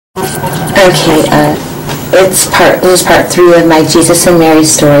Okay, this is part 3 of my Jesus and Mary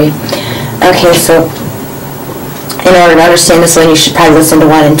story. Okay, so in order to understand this one, you should probably listen to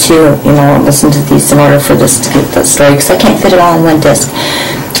 1 and 2. Listen to these in order for this to get the story, because I can't fit it all in one disc.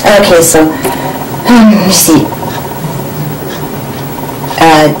 Okay, so let me see.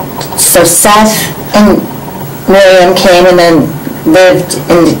 So Seth and Miriam came and then lived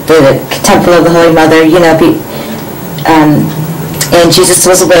in the temple of the Holy Mother, and Jesus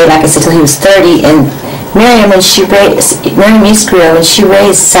was away, like I said, till he was 30. And Miriam used to grow, when she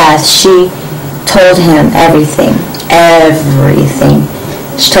raised Seth, she told him everything.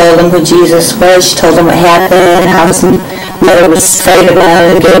 She told him who Jesus was. She told him what happened, how his mother was afraid about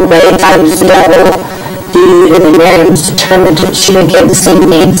him, getting away, thought he was the devil, dude. And then Miriam was determined she didn't get the same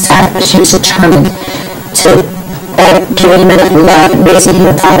name as Seth, but she was determined to give him enough love and raising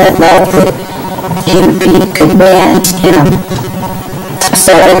him with all that love that he would be a good man,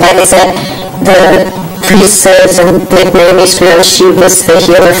 So, like I said, the priest says, and like Mary Screw, she was the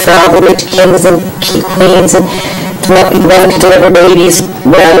healer for all the rich kings and queens, and the one could deliver babies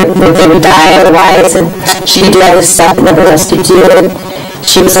where they would die otherwise, and she could do all this stuff that nobody else could do. And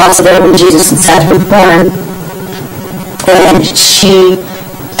she was also there when Jesus and Seth were born, and she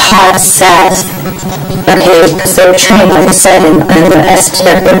taught Seth, because they were trained, like I said, in the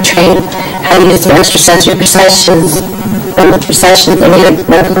esoteric, they were trained how to use the extrasensory perceptions. They needed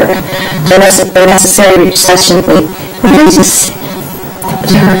the necessary perception. They just, oh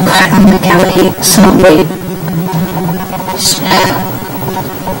my God, I hate somebody.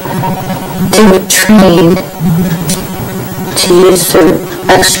 They were trained to use their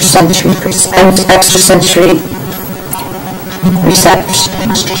extrasensory receptors.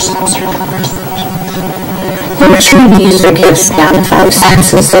 They were trained to use their gifts down to 5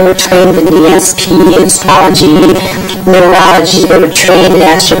 senses. They were trained in ESP, astrology, neurology. They were trained in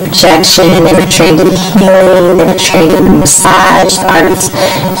astral projection. They were trained in healing. They were trained in massage, arts,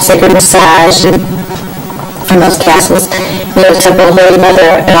 sacred massage, and those castles, the Temple of Holy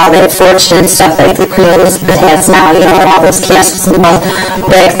Mother, and all that fortune and stuff like the Queen Elizabeth has now, all those castles in the world.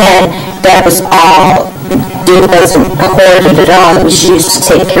 Back then, that was all. It wasn't hoarded at all. It was used to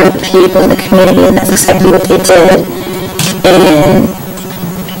take care of the people in the community, and that's exactly what they did. And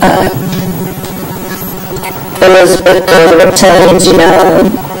Elizabeth, the reptilians,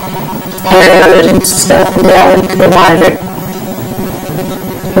 Herod and stuff, and they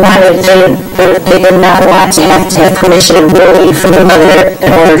they did not want to have permission really from the mother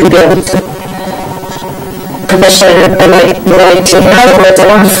in order to be able to permission to in other words, they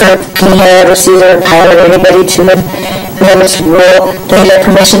wanted for King Herod or Caesar or Pilate or anybody to rule. They had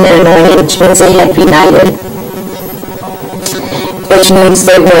permission and anointing, which means they had to be knighted, which means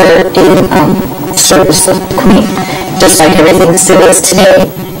they were in service of the Queen, just like everything still is today.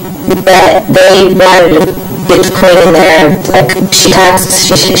 But they wanted to get the Queen in there, like she talks.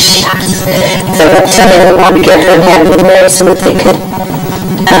 So they wanted to get her and have her married so that they could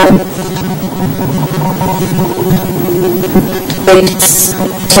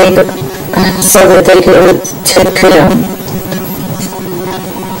take her, so that they could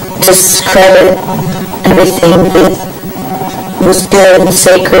discredit everything that was good and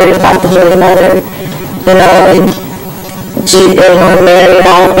sacred about the Holy Mother, and Mary and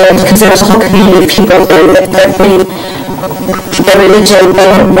all of them, because there was a whole community of people that made the religion,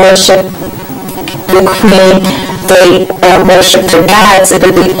 they worship the Queen, they worship their gods. The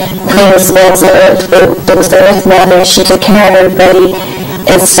Queen was the Earth Mother, she took care of everybody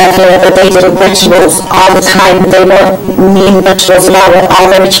and stuff, but they did rituals all the time. They weren't mean rituals at all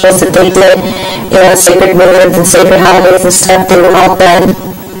the rituals that they did, sacred movements and sacred holidays and stuff, they were all done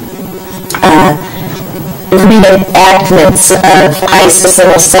reenactments of Isis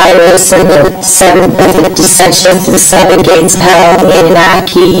and Osiris and the dissension to the 7 gates of hell, the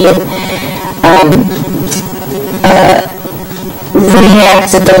Anunnaki,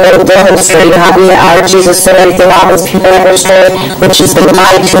 reenacted the whole story of how we are Jesus and everything, all those people that were story, which has been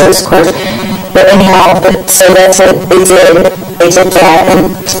lied to us, of course. But anyhow, so that's what they did. They did that, and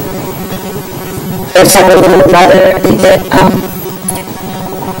Temple of the Holy Mother, they did,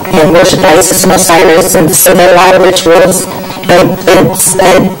 and worship Isis and Osiris, and so there are a lot of rituals, and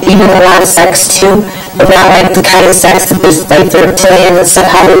even a lot of sex too, but not like the kind of sex that was like the reptilian and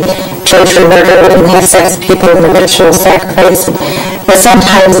stuff, how they torture, murder, and have sex with people in the ritual sacrifice. But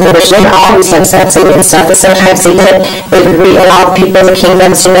sometimes in the ritual, they don't always have sex and stuff, but sometimes they would allow people in the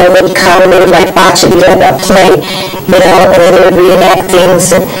kingdoms, they would come and they would like watch it, a play, and then they would reenact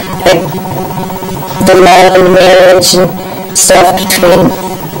things, and like the love and marriage and stuff between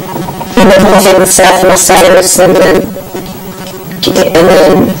the whole thing with Seth and Osiris, and then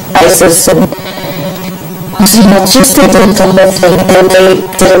sacrifices, and just they did the whole thing, and they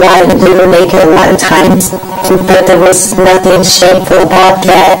did a lot, and we were naked a lot of times, but there was nothing shameful about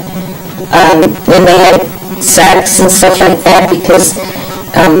that. When they had sex and stuff like that, because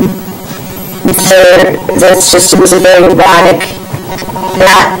that's just, it was a very erotic,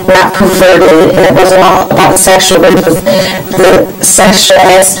 not perverted, and it wasn't all about sexual, but it was the sexual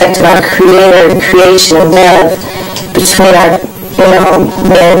aspect of our Creator and creation and love between our,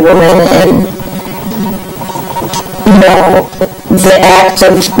 man and woman, and the act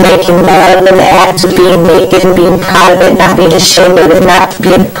of making love and the act of being naked and being proud of it, not being ashamed of it, not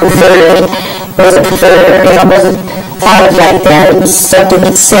being perverted. It wasn't perverted, it wasn't thought of like that. It was something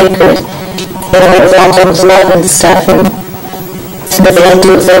that's sacred. It was all about love and stuff, and but they don't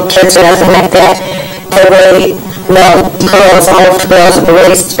do it with little kids or nothing like that. The way, girls, all of the girls were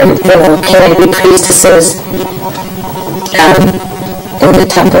raised, can be priestesses in the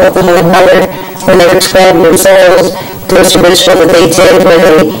temple of the Holy Mother. When they were 12 years old, there was a ritual that they did where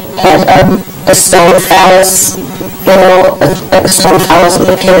they had a stone phallus, a stone phallus with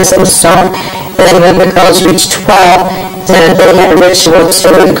the pillars of a stone. And then when the girls reached 12, then they had a ritual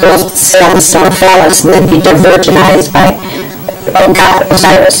so the girls would sit on the stone phallus and then be virginized by God,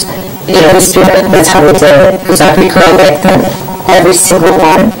 Osiris. The spirit, that's how they did it. Because every girl back then, every single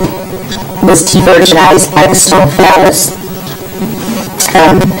one was de-virginized by the stone phallus.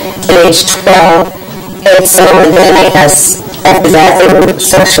 Age 12, and so then I guess after that they were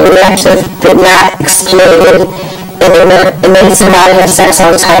sexually active but not exploited, and they used to not have sex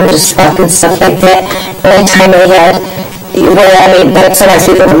all the time, just fuck and stuff like that. The only time they had, but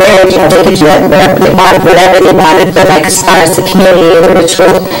sometimes people were married, they could do whatever they wanted, but like as far as the community and the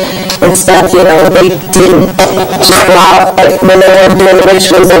ritual and stuff, they didn't just go out, when they were doing the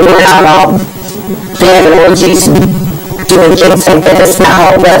rituals, they were out all, they had orgies and doing things like that. That's not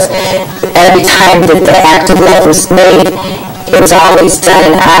how it was. Every time that the act of love was made, it was always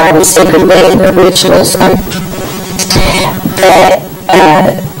done in an honorable, sacred way in the rituals.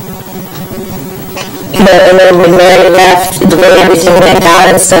 And then when Mary left, the way everything went down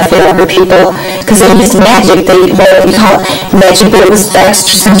and stuff, her people, because they used magic, what we call magic, but it was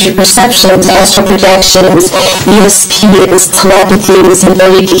extrasensory perception, it was astral projection, it was ESP, it was telepathy, it was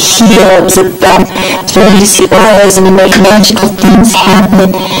ability to heal, it was ability to see auras and to make magical things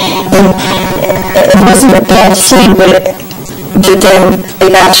happen. And it wasn't a bad thing, but then they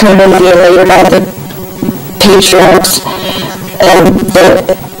got turned into later by the patriarchs, and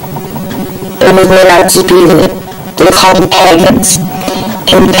it was made out to be, they called them pagans.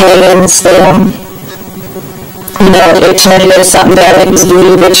 And pagans, they turned into something bad, it was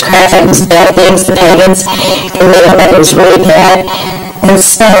voodoo, witchcraft, it was bad things, the pagans, and they thought that it was really bad and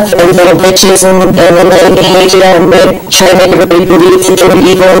stuff, and little witches, and then they behaved, and they tried to make everybody believe that they were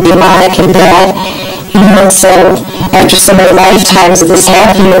evil and demonic and bad. So after so many lifetimes of this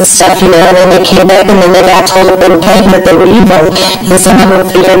happening and stuff, and then they came back and then they got told that they were pagan, that they were evil. And some of them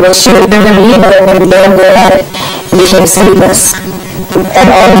figured, well, sure, they're going to be evil, and then they go at it and became Satanists. And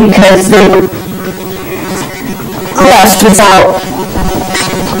all because they were left without.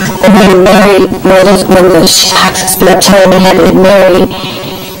 And then Mary, when the shocks split up time, they had to marry,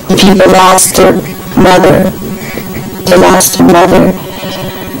 the people lost their mother. They lost their mother.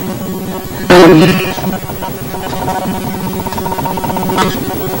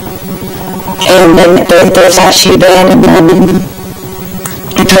 And then they thought she abandoned them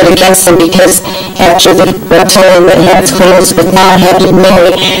and turned against them, because after the reptilian that had Queen Elizabeth now had been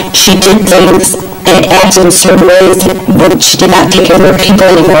married, she did things and acted in certain ways that she did not take care of her people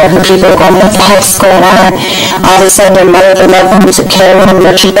anymore. Her people were going, what the heck's going on? All of a sudden their mother, their loved one, took care of them, and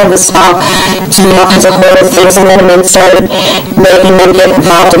their people was all doing all kinds of horrible things, and then men started making them get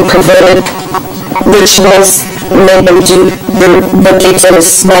involved in perverted rituals, made them do what they did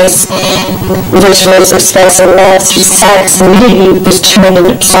was nice rituals of sex and love through sex, and he was turned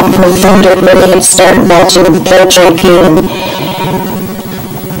into something perverted where they started watching and blood drinking, and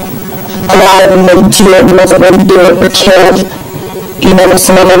a lot of them wouldn't do it, and most of them wouldn't do it were killed.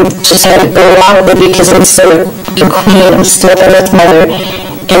 Some of them just had to go along with it because it was still the queen and still the earth mother,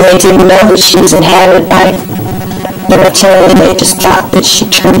 and they didn't know that she was inhabited by the reptilian. They just thought that she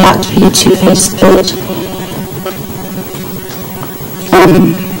turned out to be a two-faced bitch.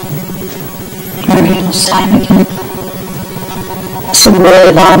 It's a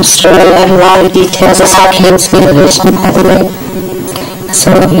really long story. I have a lot of details. That's how I came to be a vision, by the way.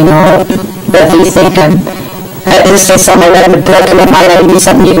 So, whether you think this is something I read in a book, and it might not be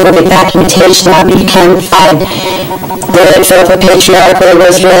something you can look at documentation on, but you can find the info of the patriarch, where it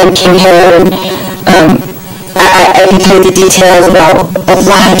was King Herod, I can tell you the details about a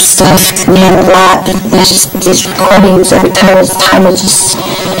lot of stuff, man, a lot. That's just these recordings every time will just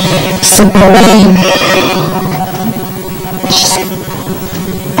slip away. It's just,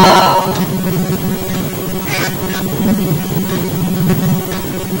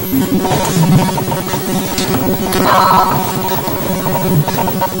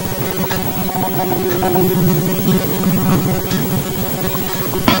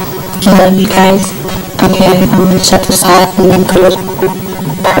 I love you guys. Okay, I'm gonna shut this off and then go to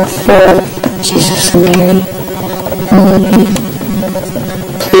part 4. Jesus and Mary. I love you.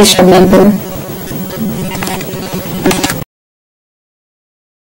 Please remember,